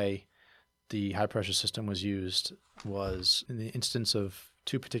interesting way the high-pressure system was used was in the instance of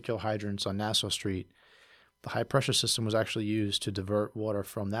two particular hydrants on Nassau Street. The high-pressure system was actually used to divert water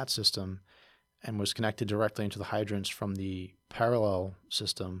from that system and was connected directly into the hydrants from the parallel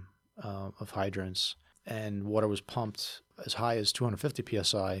system of hydrants. And water was pumped as high as 250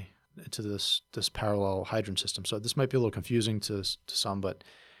 psi into this parallel hydrant system. So this might be a little confusing to some, but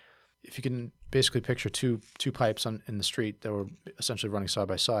if you can basically picture two pipes in the street that were essentially running side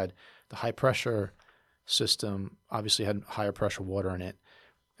by side, the high-pressure system obviously had higher pressure water in it,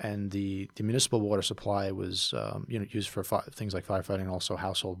 and the municipal water supply was used for things like firefighting and also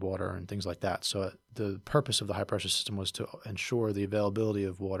household water and things like that. So the purpose of the high-pressure system was to ensure the availability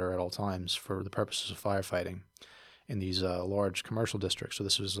of water at all times for the purposes of firefighting in these large commercial districts. So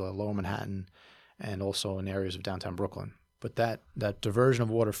this was Lower Manhattan and also in areas of downtown Brooklyn. But that diversion of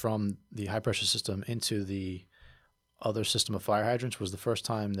water from the high-pressure system into the other system of fire hydrants was the first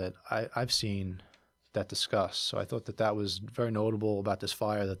time that I've seen that discussed. So I thought that was very notable about this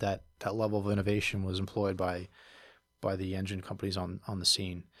fire, that level of innovation was employed by the engine companies on the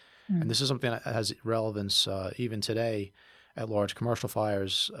scene. Mm. And this is something that has relevance even today at large commercial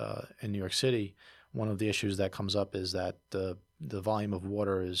fires in New York City. One of the issues that comes up is that the volume of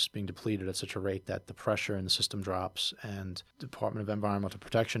water is being depleted at such a rate that the pressure in the system drops, and the Department of Environmental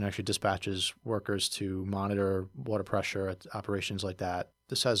Protection actually dispatches workers to monitor water pressure at operations like that.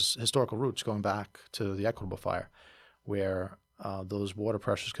 This has historical roots going back to the Equitable Fire, where those water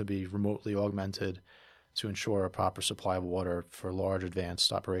pressures could be remotely augmented to ensure a proper supply of water for large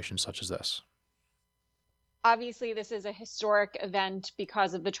advanced operations such as this. Obviously, this is a historic event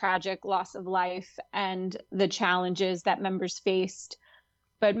because of the tragic loss of life and the challenges that members faced.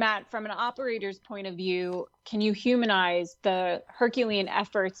 But Matt, from an operator's point of view, can you humanize the Herculean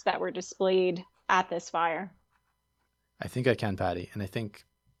efforts that were displayed at this fire? I think I can, Patty. And I think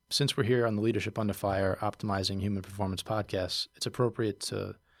since we're here on the Leadership Under Fire Optimizing Human Performance podcast, it's appropriate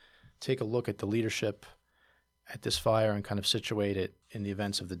to take a look at the leadership at this fire and kind of situate it in the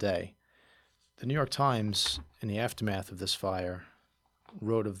events of the day. The New York Times, in the aftermath of this fire,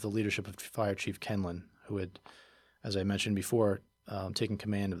 wrote of the leadership of Fire Chief Kenlin, who had, as I mentioned before, taken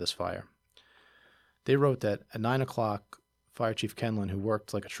command of this fire. They wrote that at 9 o'clock, Fire Chief Kenlin, who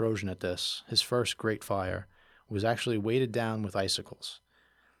worked like a Trojan at this, his first great fire, was actually weighted down with icicles.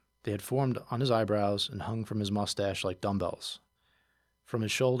 They had formed on his eyebrows and hung from his mustache like dumbbells. From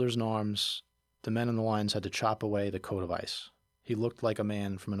his shoulders and arms, the men in the lines had to chop away the coat of ice. He looked like a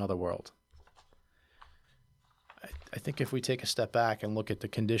man from another world. I think if we take a step back and look at the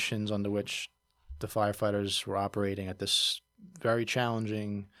conditions under which the firefighters were operating at this very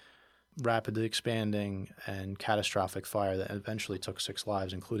challenging, rapidly expanding, and catastrophic fire that eventually took 6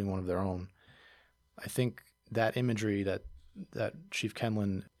 lives, including one of their own, I think that imagery that Chief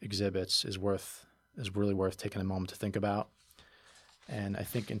Kenlin exhibits is really worth taking a moment to think about. And I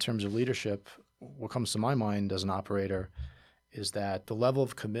think in terms of leadership, what comes to my mind as an operator is that the level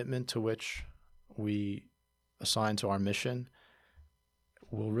of commitment to which we assign to our mission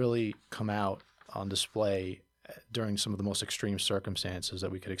will really come out on display during some of the most extreme circumstances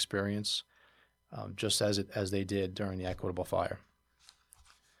that we could experience, just as they did during the Equitable fire.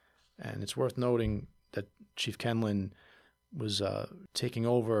 And it's worth noting that Chief Kenlin was taking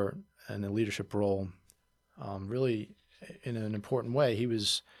over in a leadership role really in an important way.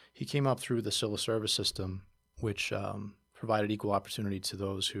 He came up through the civil service system, which provided equal opportunity to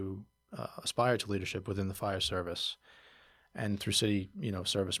those who aspired to leadership within the fire service and through city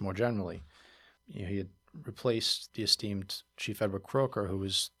service more generally. He had replaced the esteemed Chief Edward Croker, who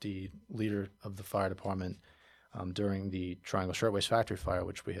was the leader of the fire department during the Triangle Shirtwaist Factory fire,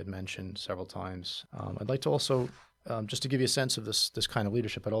 which we had mentioned several times. I'd like to also, just to give you a sense of this kind of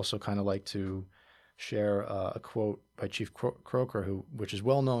leadership, I'd also kind of like to share a quote by Chief Croker, which is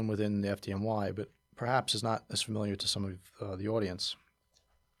well known within the FDNY, but perhaps is not as familiar to some of the audience.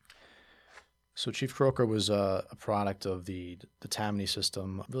 So Chief Croker was a product of the Tammany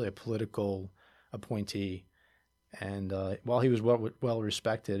system, really a political appointee. And while he was well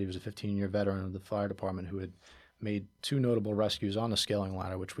respected, he was a 15-year veteran of the fire department who had made 2 notable rescues on the scaling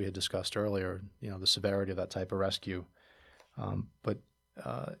ladder, which we had discussed earlier, the severity of that type of rescue. But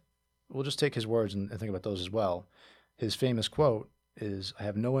we'll just take his words and think about those as well. His famous quote is, "I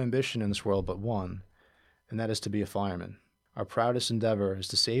have no ambition in this world but one, and that is to be a fireman. Our proudest endeavor is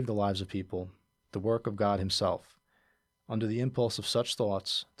to save the lives of people, the work of God himself. Under the impulse of such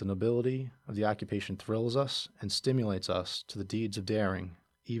thoughts, the nobility of the occupation thrills us and stimulates us to the deeds of daring,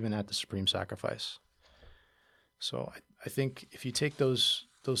 even at the supreme sacrifice." So I think if you take those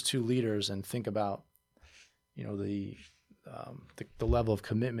 2 leaders and think about, the level of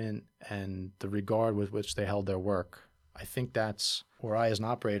commitment and the regard with which they held their work, I think that's where I, as an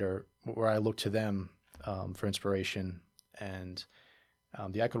operator, where I look to them for inspiration. And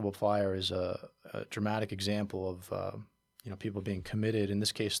the Equitable fire is a dramatic example of people being committed, in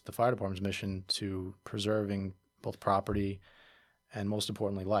this case, the fire department's mission to preserving both property and, most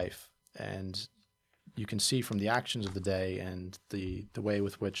importantly, life. And you can see from the actions of the day and the way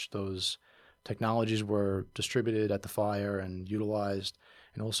with which those technologies were distributed at the fire and utilized,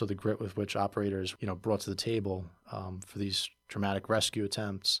 and also the grit with which operators, brought to the table for these dramatic rescue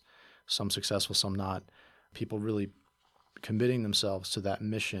attempts, some successful, some not, people really committing themselves to that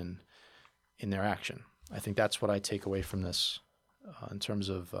mission in their action. I think that's what I take away from this in terms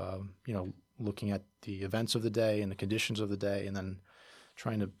of, looking at the events of the day and the conditions of the day, and then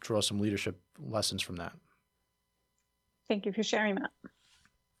trying to draw some leadership lessons from that. Thank you for sharing that.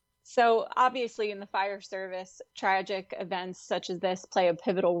 So obviously in the fire service, tragic events such as this play a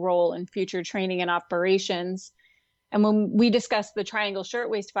pivotal role in future training and operations. And when we discussed the Triangle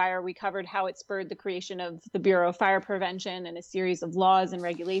Shirtwaist fire, we covered how it spurred the creation of the Bureau of Fire Prevention and a series of laws and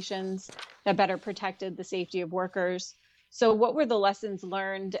regulations that better protected the safety of workers. So what were the lessons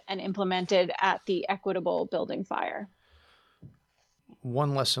learned and implemented at the Equitable building fire?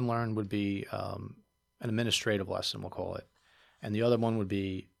 One lesson learned would be an administrative lesson, we'll call it. And the other one would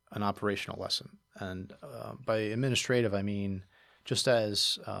be an operational lesson. And by administrative, I mean, just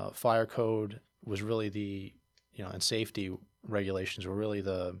as fire code was really and safety regulations were really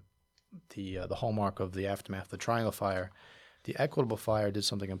the hallmark of the aftermath of the Triangle fire, the Equitable fire did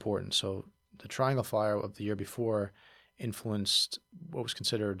something important. So the Triangle fire of the year before influenced what was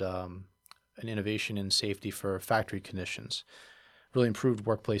considered an innovation in safety for factory conditions, really improved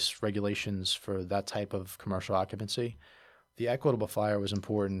workplace regulations for that type of commercial occupancy. The Equitable fire was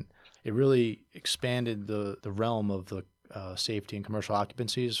important. It really expanded the realm of the safety and commercial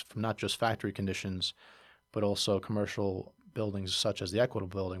occupancies from not just factory conditions, but also commercial buildings such as the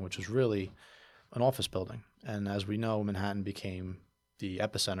Equitable building, which is really an office building. And as we know, Manhattan became the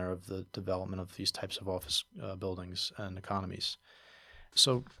epicenter of the development of these types of office buildings and economies.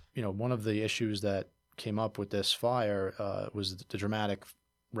 So, one of the issues that came up with this fire was the dramatic,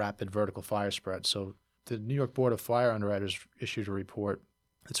 rapid vertical fire spread. So the New York Board of Fire Underwriters issued a report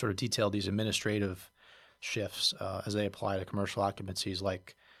that sort of detailed these administrative shifts as they apply to commercial occupancies.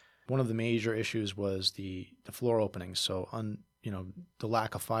 Like, one of the major issues was the floor openings. So the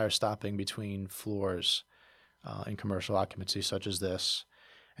lack of fire stopping between floors in commercial occupancy such as this,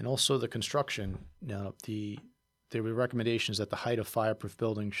 and also the construction. There were recommendations that the height of fireproof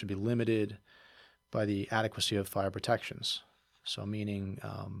buildings should be limited by the adequacy of fire protections. So meaning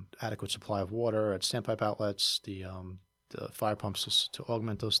adequate supply of water at standpipe outlets, the fire pumps to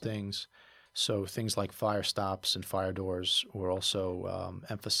augment those things. So things like fire stops and fire doors were also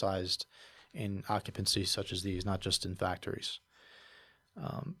emphasized in occupancy such as these, not just in factories.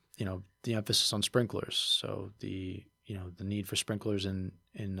 The emphasis on sprinklers. So the need for sprinklers in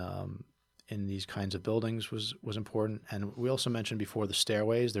these kinds of buildings was important. And we also mentioned before the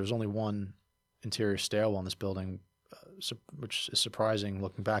stairways. There was only one interior stairwell in this building, which is surprising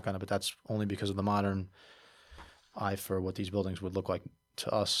looking back on it, but that's only because of the modern eye for what these buildings would look like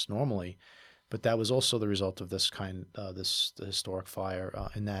to us normally. But that was also the result of the historic fire,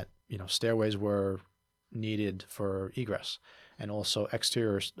 in that stairways were needed for egress, and also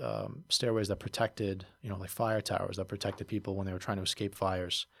exterior stairways that protected, like fire towers that protected people when they were trying to escape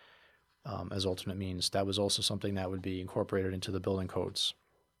fires as alternate means. That was also something that would be incorporated into the building codes.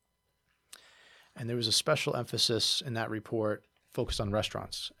 And there was a special emphasis in that report focused on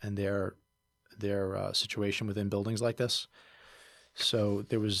restaurants and their situation within buildings like this. So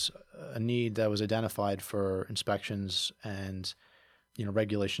there was a need that was identified for inspections and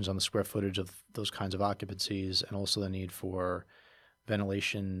regulations on the square footage of those kinds of occupancies, and also the need for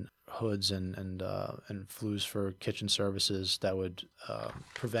ventilation hoods and flues for kitchen services that would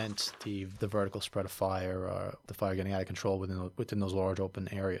prevent the vertical spread of fire, or the fire getting out of control within those large open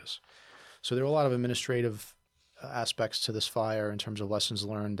areas. So there were a lot of administrative aspects to this fire in terms of lessons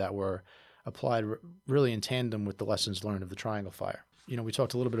learned that were applied really in tandem with the lessons learned of the Triangle Fire. We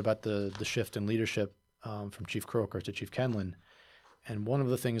talked a little bit about the shift in leadership from Chief Croker to Chief Kenlin. And one of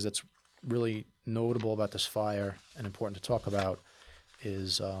the things that's really notable about this fire and important to talk about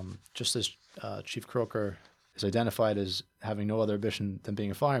is just as Chief Croker is identified as having no other ambition than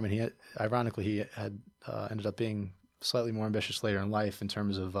being a fireman, he had ended up being slightly more ambitious later in life in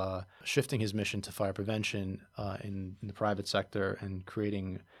terms of shifting his mission to fire prevention in the private sector and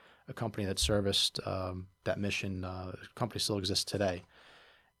creating a company that serviced that mission. The company still exists today.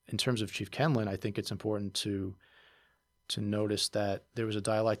 In terms of Chief Kenlin, I think it's important to notice that there was a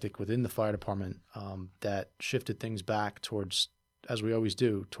dialectic within the fire department that shifted things back towards, as we always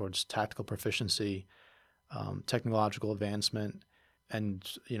do, towards tactical proficiency, technological advancement, and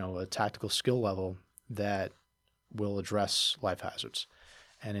a tactical skill level that will address life hazards.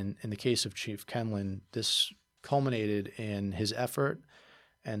 And in the case of Chief Kenlin, this culminated in his effort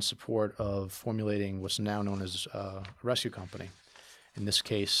and support of formulating what's now known as a rescue company. In this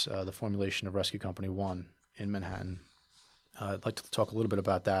case, the formulation of Rescue Company 1 in Manhattan. I'd like to talk a little bit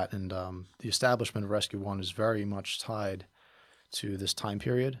about that. And the establishment of Rescue 1 is very much tied to this time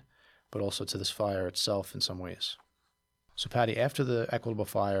period, but also to this fire itself in some ways. So, Patty, after the Equitable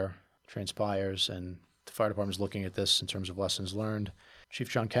fire transpires and the fire department is looking at this in terms of lessons learned, Chief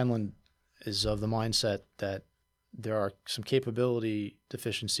John Kenlin is of the mindset that there are some capability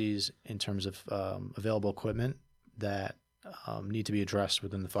deficiencies in terms of available equipment that need to be addressed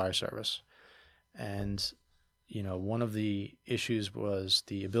within the fire service. And one of the issues was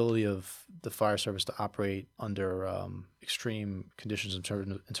the ability of the fire service to operate under extreme conditions in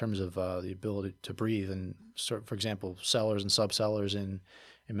terms of the ability to breathe. And for example, cellars and subcellars in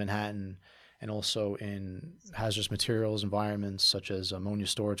Manhattan, and also in hazardous materials environments such as ammonia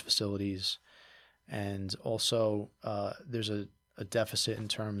storage facilities. And also there's a deficit in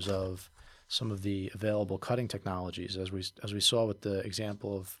terms of some of the available cutting technologies, as we saw with the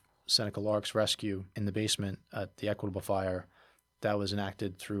example of Seneca Lark's rescue in the basement at the Equitable fire. That was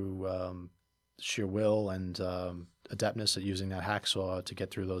enacted through sheer will and adeptness at using that hacksaw to get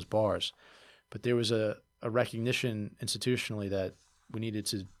through those bars. But there was a recognition institutionally that we needed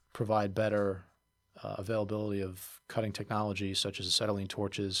to provide better availability of cutting technologies such as acetylene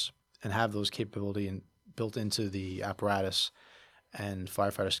torches, and have those capability built into the apparatus and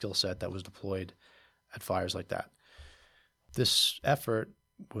firefighter skill set that was deployed at fires like that. This effort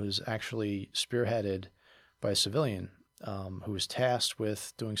was actually spearheaded by a civilian who was tasked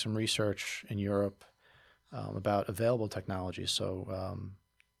with doing some research in Europe about available technologies. So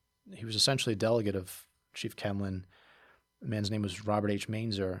he was essentially a delegate of Chief Kenlin. The man's name was Robert H.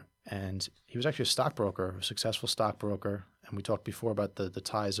 Mainzer, and he was actually a stockbroker, a successful stockbroker. And we talked before about the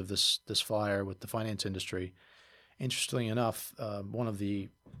ties of this fire with the finance industry. Interestingly enough, one of the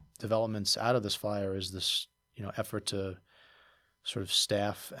developments out of this fire is this effort to sort of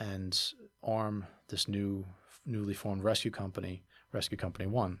staff and arm this newly formed rescue company, Rescue Company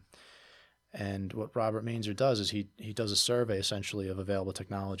 1. And what Robert Mainzer does is he does a survey essentially of available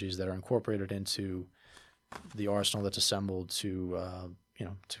technologies that are incorporated into the arsenal that's assembled to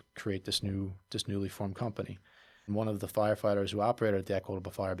to create this newly formed company. And one of the firefighters who operated at the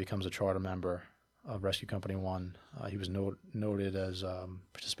Equitable Fire becomes a charter member of Rescue Company 1. He was noted as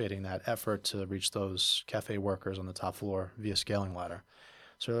participating in that effort to reach those cafe workers on the top floor via scaling ladder.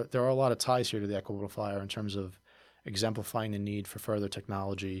 So there are a lot of ties here to the Equitable Fire in terms of exemplifying the need for further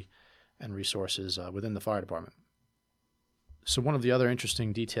technology and resources within the fire department. So one of the other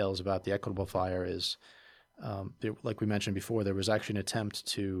interesting details about the Equitable Fire is, like we mentioned before, there was actually an attempt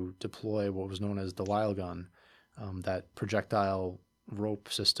to deploy what was known as the Lyle gun, that projectile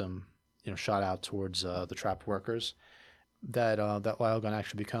rope system, shot out towards the trapped workers. That Lyle gun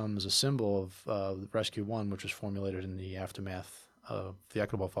actually becomes a symbol of Rescue 1, which was formulated in the aftermath of the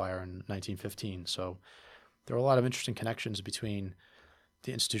Equitable Fire in 1915. So there are a lot of interesting connections between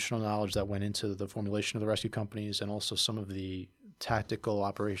the institutional knowledge that went into the formulation of the rescue companies and also some of the tactical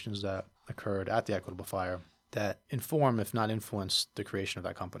operations that occurred at the Equitable Fire that inform, if not influence, the creation of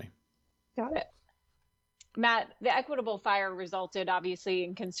that company. Got it. Matt, the Equitable Fire resulted obviously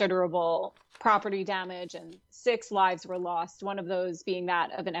in considerable property damage, and 6 lives were lost, one of those being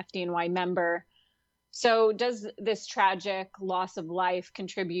that of an FDNY member. So does this tragic loss of life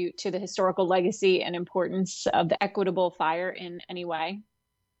contribute to the historical legacy and importance of the Equitable Fire in any way?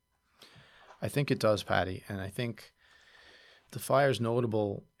 I think it does, Patty. And I think the fire is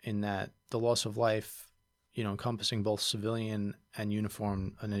notable in that the loss of life, encompassing both civilian and a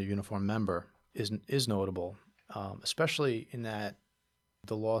uniform member, is notable, especially in that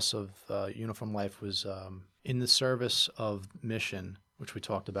the loss of uniform life was in the service of mission, which we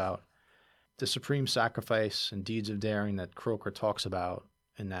talked about. The supreme sacrifice and deeds of daring that Croker talks about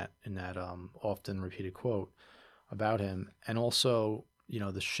in that often repeated quote about him, and also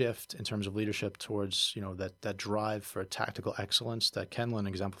the shift in terms of leadership towards that drive for tactical excellence that Kenlin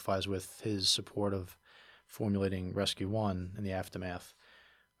exemplifies with his support of formulating Rescue 1 in the aftermath.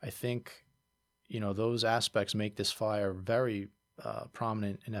 I think those aspects make this fire very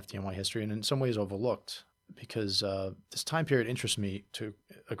prominent in FDNY history and in some ways overlooked, because this time period interests me to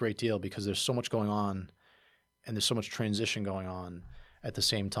a great deal because there's so much going on and there's so much transition going on at the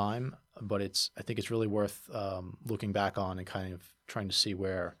same time. But I think it's really worth looking back on and kind of trying to see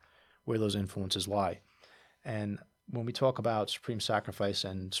where those influences lie. And when we talk about supreme sacrifice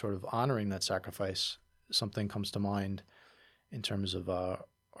and sort of honoring that sacrifice, something comes to mind in terms of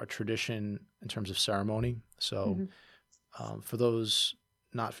our tradition, in terms of ceremony. So for those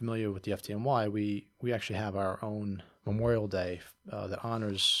not familiar with the FDNY, we actually have our own Memorial Day that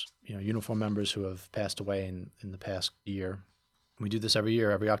honors uniform members who have passed away in the past year. We do this every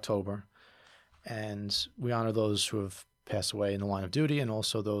year, every October, and we honor those who have passed away in the line of duty, and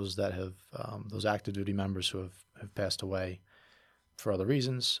also those that have those active duty members who have passed away for other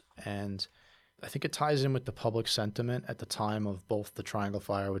reasons. And I think it ties in with the public sentiment at the time of both the Triangle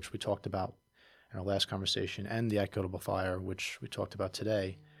Fire, which we talked about in our last conversation, and the Equitable Fire, which we talked about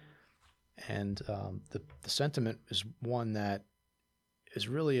today. And the sentiment is one that is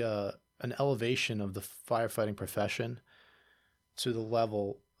really an elevation of the firefighting profession to the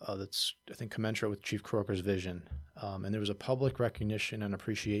level that's, I think, commensurate with Chief Croker's vision. And there was a public recognition and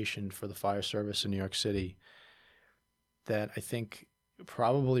appreciation for the fire service in New York City that I think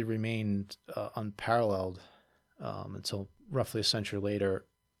probably remained unparalleled until roughly a century later.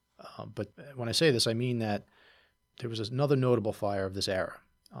 But when I say this, I mean that there was another notable fire of this era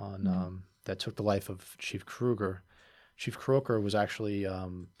that took the life of Chief Kruger. Chief Croker was actually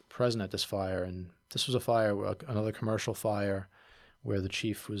present at this fire, and this was a fire, another commercial fire, where the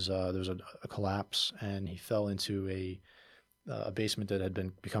chief was there was a collapse, and he fell into a basement that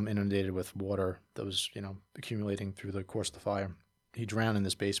had become inundated with water that was accumulating through the course of the fire. He drowned in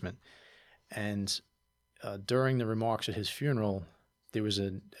this basement, and during the remarks at his funeral, there was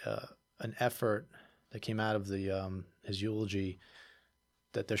an effort that came out of his eulogy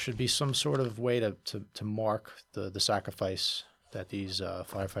that there should be some sort of way to mark the sacrifice that these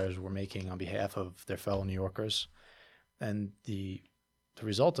firefighters were making on behalf of their fellow New Yorkers. And the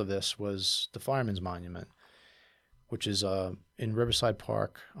result of this was the Fireman's Monument, which is in Riverside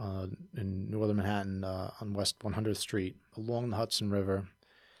Park in northern Manhattan on West 100th Street along the Hudson River.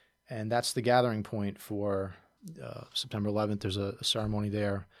 And that's the gathering point for September 11th. There's a ceremony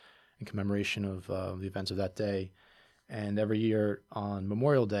there in commemoration of the events of that day. And every year on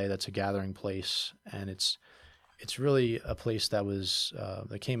Memorial Day, that's a gathering place. And it's really a place that was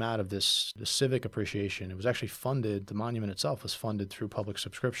that came out of the civic appreciation. It was actually funded. The monument itself was funded through public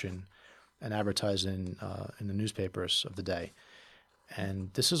subscription and advertised in the newspapers of the day.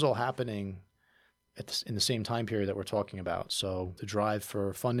 And this is all happening in the same time period that we're talking about. So the drive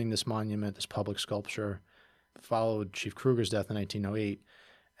for funding this monument, this public sculpture, followed Chief Kruger's death in 1908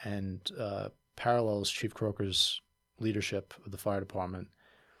 and parallels Chief Kruger's leadership of the fire department.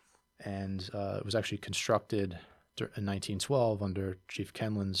 And it was actually constructed in 1912 under Chief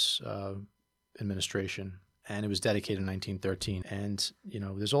Kenlin's administration, and it was dedicated in 1913. And,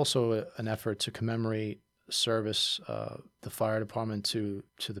 there's also an effort to commemorate service, the fire department to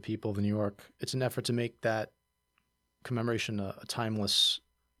the people of New York. It's an effort to make that commemoration a timeless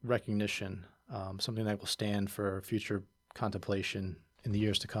recognition, something that will stand for future contemplation in the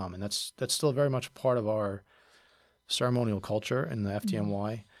years to come. And that's still very much part of our ceremonial culture in the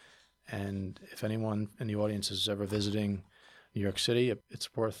FDNY. And if anyone in the audience is ever visiting New York City,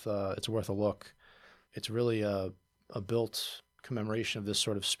 it's worth a look. It's really a built commemoration of this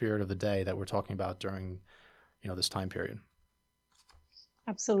sort of spirit of the day that we're talking about during, this time period.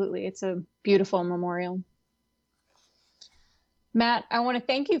 Absolutely. It's a beautiful memorial. Matt, I want to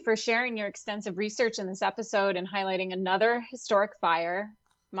thank you for sharing your extensive research in this episode and highlighting another historic fire.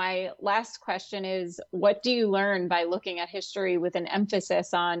 My last question is, what do you learn by looking at history with an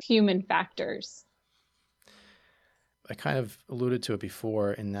emphasis on human factors? I kind of alluded to it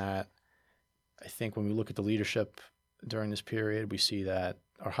before in that I think when we look at the leadership during this period, we see that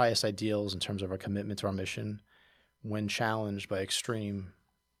our highest ideals in terms of our commitment to our mission, when challenged by extreme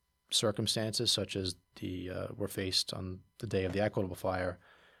circumstances such as we're faced on the day of the Equitable Fire,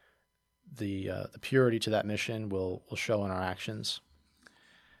 the purity to that mission will show in our actions.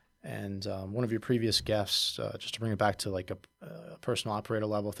 And one of your previous guests, just to bring it back to like a personal operator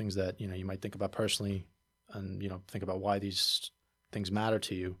level, things that you might think about personally, and think about why these things matter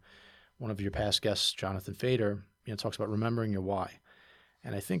to you. One of your past guests, Jonathan Fader, talks about remembering your why,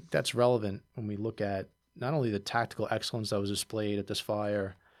 and I think that's relevant when we look at not only the tactical excellence that was displayed at this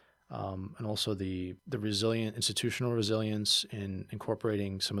fire, and also the resilient institutional resilience in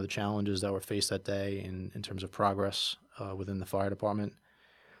incorporating some of the challenges that were faced that day in terms of progress within the fire department.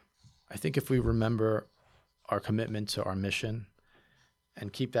 I think if we remember our commitment to our mission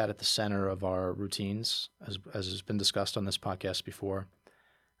and keep that at the center of our routines, as has been discussed on this podcast before,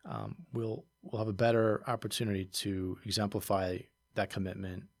 we'll have a better opportunity to exemplify that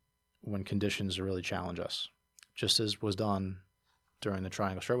commitment when conditions really challenge us, just as was done during the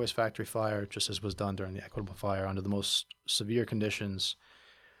Triangle Shirtwaist Factory fire, just as was done during the Equitable Fire under the most severe conditions.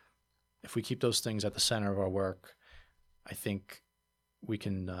 If we keep those things at the center of our work, I think we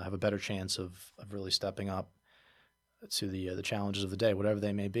can have a better chance of really stepping up to the challenges of the day, whatever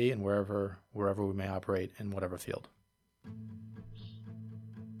they may be, and wherever we may operate in whatever field.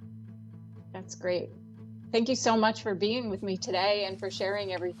 That's great. Thank you so much for being with me today and for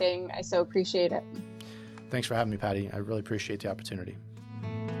sharing everything. I so appreciate it. Thanks for having me, Patty. I really appreciate the opportunity.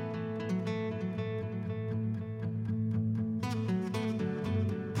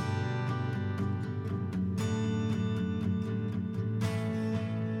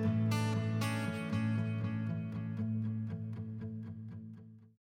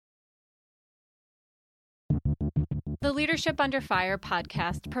 The Leadership Under Fire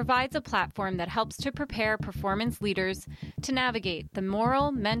podcast provides a platform that helps to prepare performance leaders to navigate the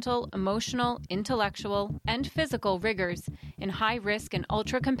moral, mental, emotional, intellectual, and physical rigors in high-risk and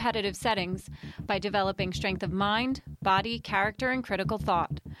ultra-competitive settings by developing strength of mind, body, character, and critical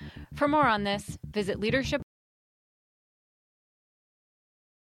thought. For more on this, visit leadership